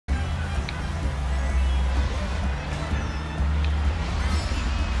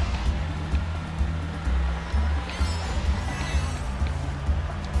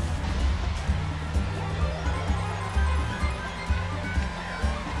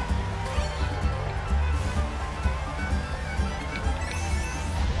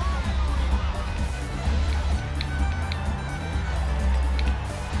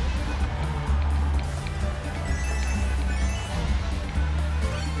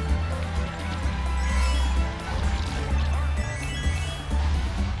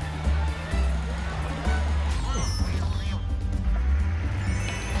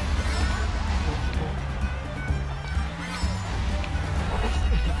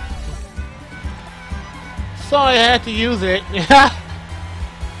Sorry I had to use it.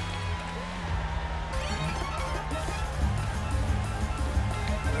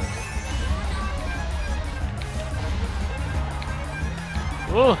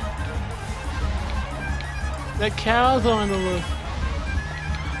 Oh, the cows are on the loose.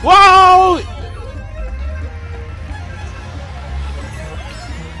 Whoa!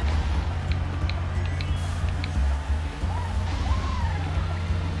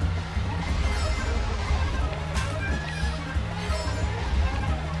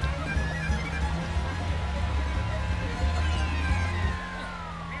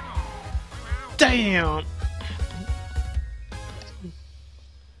 Damn!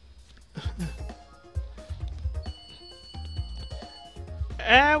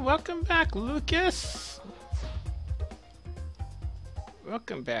 And welcome back, Lucas.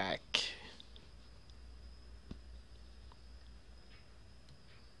 Welcome back.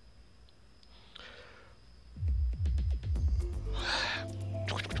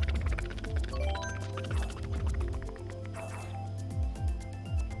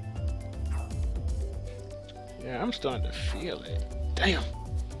 Yeah, I'm starting to feel it. Damn.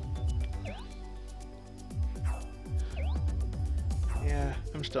 Yeah,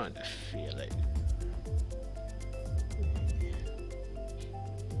 I'm starting to feel it.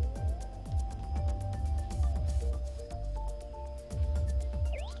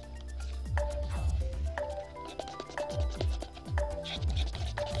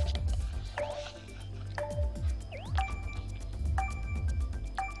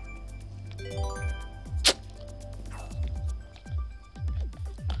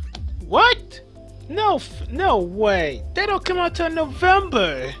 What? No way. They don't come out till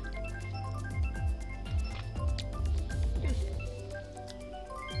November.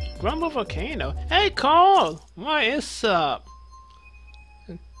 Grumble Volcano. Hey, Carl. What is up?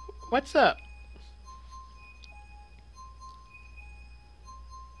 What's up?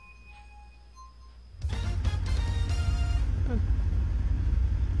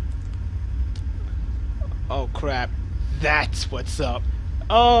 Oh crap. That's what's up.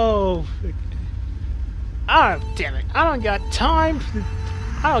 Oh. Oh, damn it. I don't got time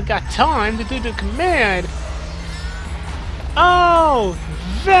to do the command. Oh,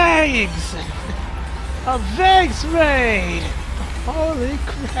 Vegs! A Vegs raid! Holy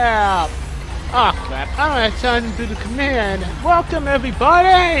crap! Oh crap, I don't have time to do the command. Welcome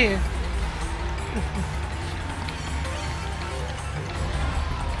everybody!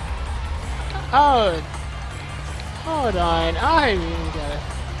 Oh, hold on, I really gotta...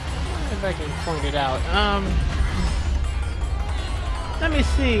 if I can point it out. Let me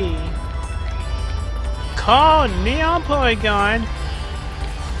see. Call Neon Polygon,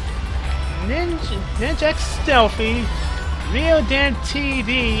 Ninja X Stealthy, Real Dan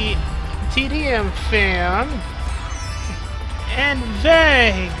TDM Fam, and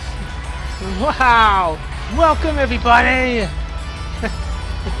Vegs. Wow! Welcome everybody!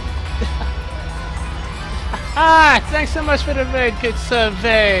 Ah, thanks so much for the raid, good sir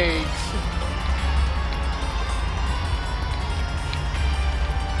Vegs.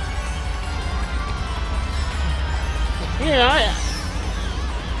 Here I am.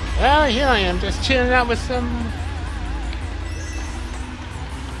 Well, here I am, just chilling out with some...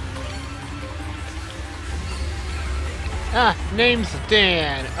 Ah, name's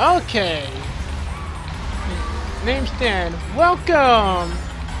Dan. Okay. Name's Dan. Welcome!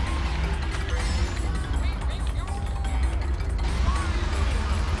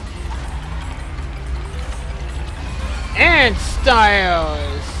 And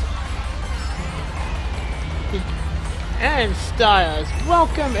Styles! And Styles,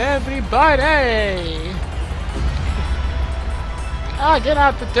 welcome everybody! Ah, get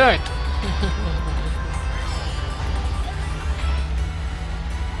out the dirt!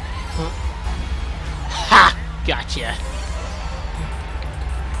 Ha! Gotcha!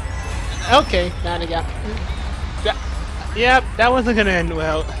 Okay, now they got... Yep, that wasn't gonna end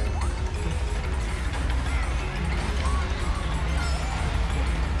well.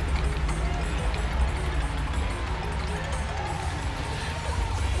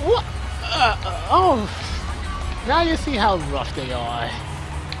 What? Oh, now you see how rough they are.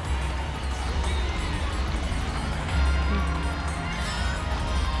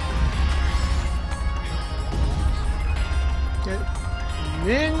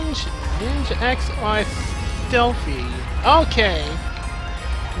 Ninja X are stealthy. Okay,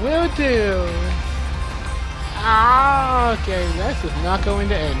 will do. Ah, okay, this is not going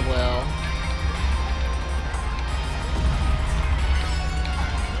to end well.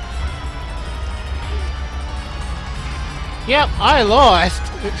 Yep, I lost.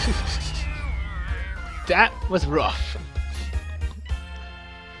 That was rough.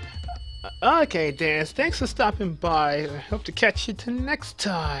 Okay, Dance, thanks for stopping by. I hope to catch you till next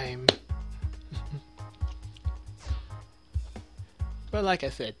time. But like I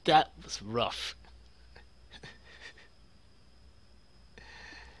said, that was rough.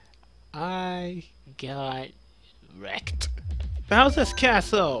 I got wrecked. But how's this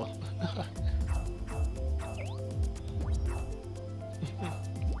castle?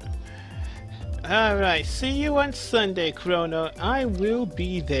 Alright, see you on Sunday, Chrono. I will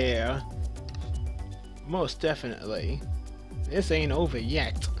be there. Most definitely. This ain't over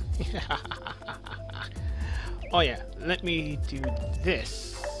yet. Oh yeah, let me do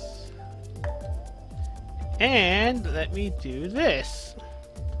this. And let me do this.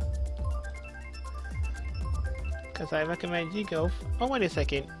 Because I recommend you go. Oh, wait a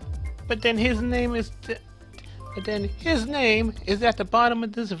second. But then his name is at the bottom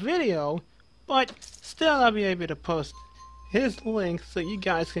of this video. But still I'll be able to post his link so you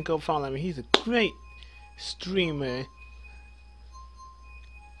guys can go follow him. He's a great streamer.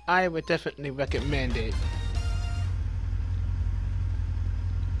 I would definitely recommend it.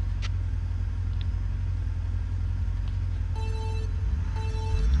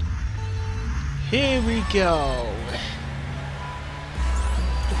 Here we go.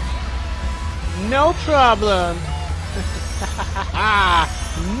 No problem.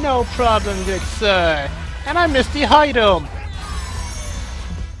 No problem, good sir. And I missed the item.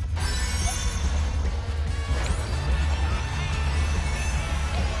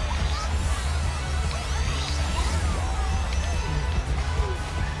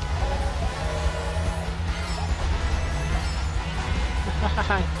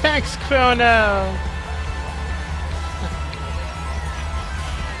 Thanks, Chrono.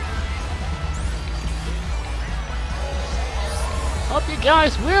 Hope you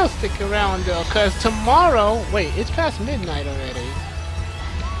guys will stick around though, cause tomorrow, wait, it's past midnight already.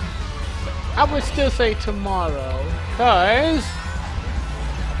 I would still say tomorrow, cause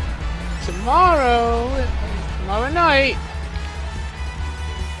tomorrow night,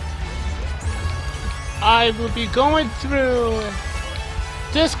 I will be going through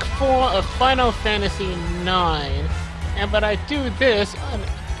Disc 4 of Final Fantasy IX, but I do this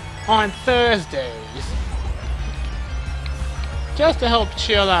on Thursdays. Just to help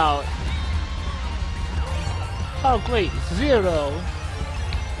chill out. Oh great, Zero.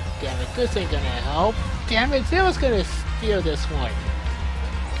 Damn it, this ain't gonna help. Damn it, Zero's gonna steal this one.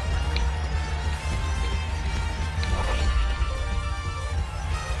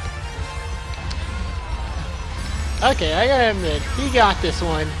 Okay, I gotta admit, he got this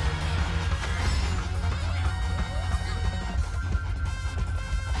one.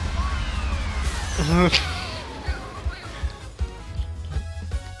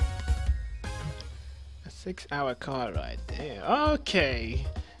 A 6-hour car ride, damn. Okay.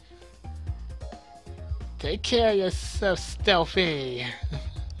 Take care of yourself, Stealthy.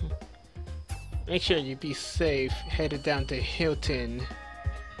 Make sure you be safe, headed down to Hilton.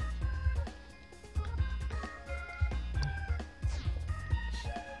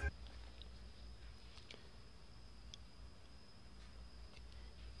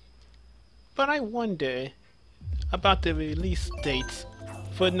 But I wonder about the release dates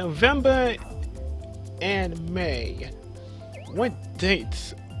for November and May. What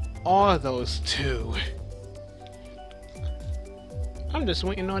dates are those two? I'm just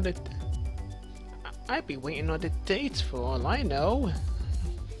waiting on the... I'd be waiting on the dates for all I know.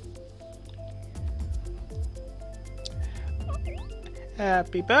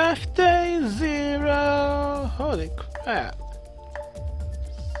 Happy birthday, Zero! Holy crap.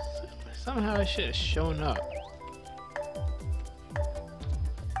 Somehow it should have shown up.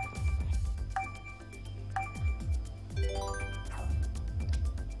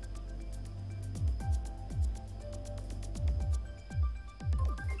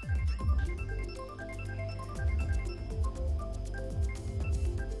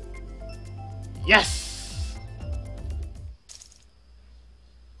 Yes!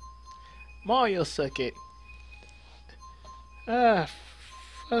 Mario Circuit.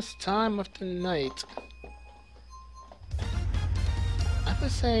 First time of the night. I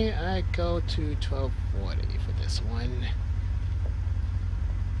would say I go to 1240 for this one.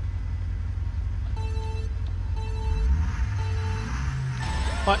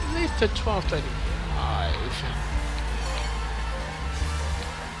 Or at least to 1235.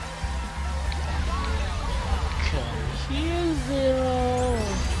 Come here, Zero.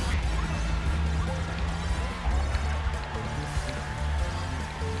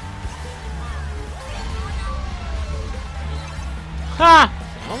 Ha!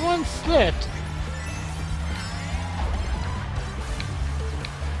 Someone slipped.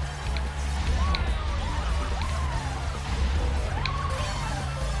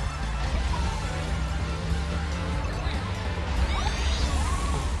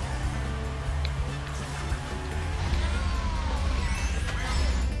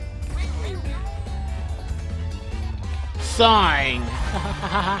 sign.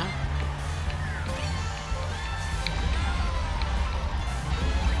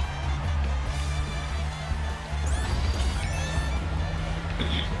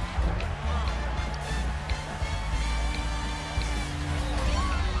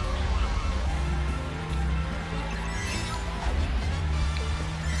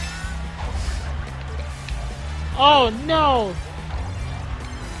 Oh no!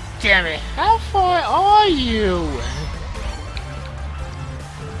 Damn it, how far are you?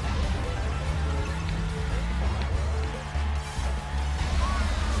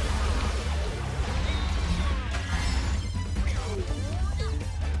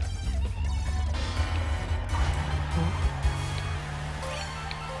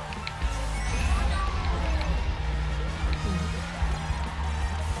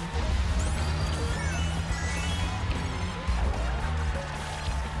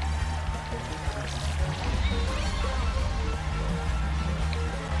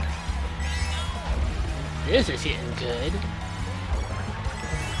 This is hitting good.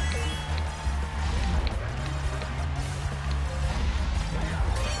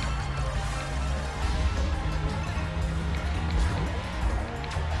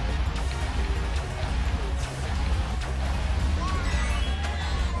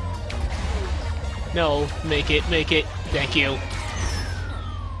 No, make it, make it. Thank you.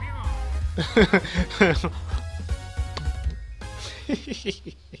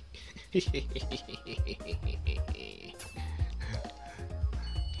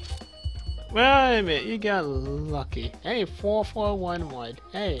 Wait a minute, you got lucky. Hey, 4411.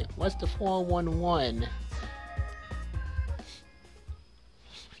 Hey, what's the 411?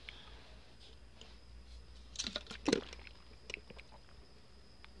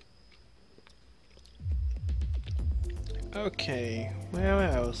 Okay, where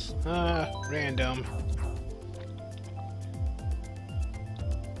else? Random.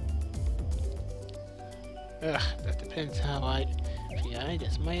 Ugh, that depends how I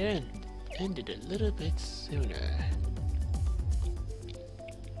just might end it a little bit sooner.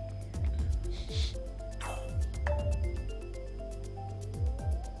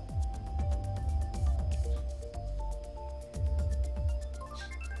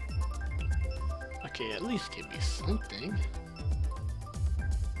 Okay, at least give me something.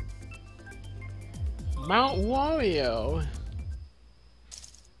 Mount Wario.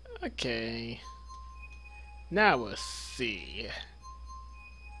 Okay. Now we'll see.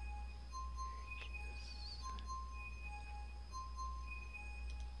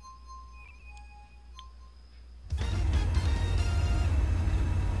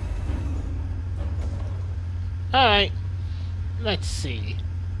 Alright. Let's see.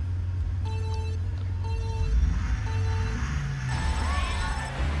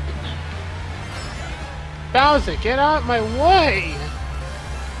 Bowser, get out my way!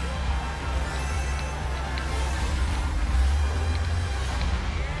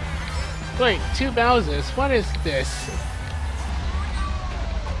 Wait, two Bowsers, what is this?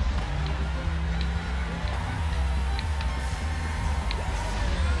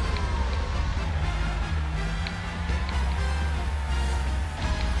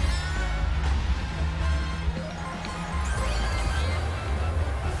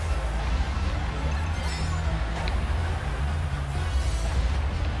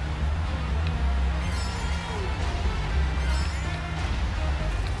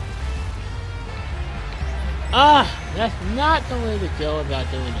 Ah, that's not the way to go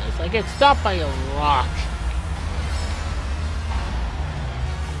about doing this. I get stopped by a rock.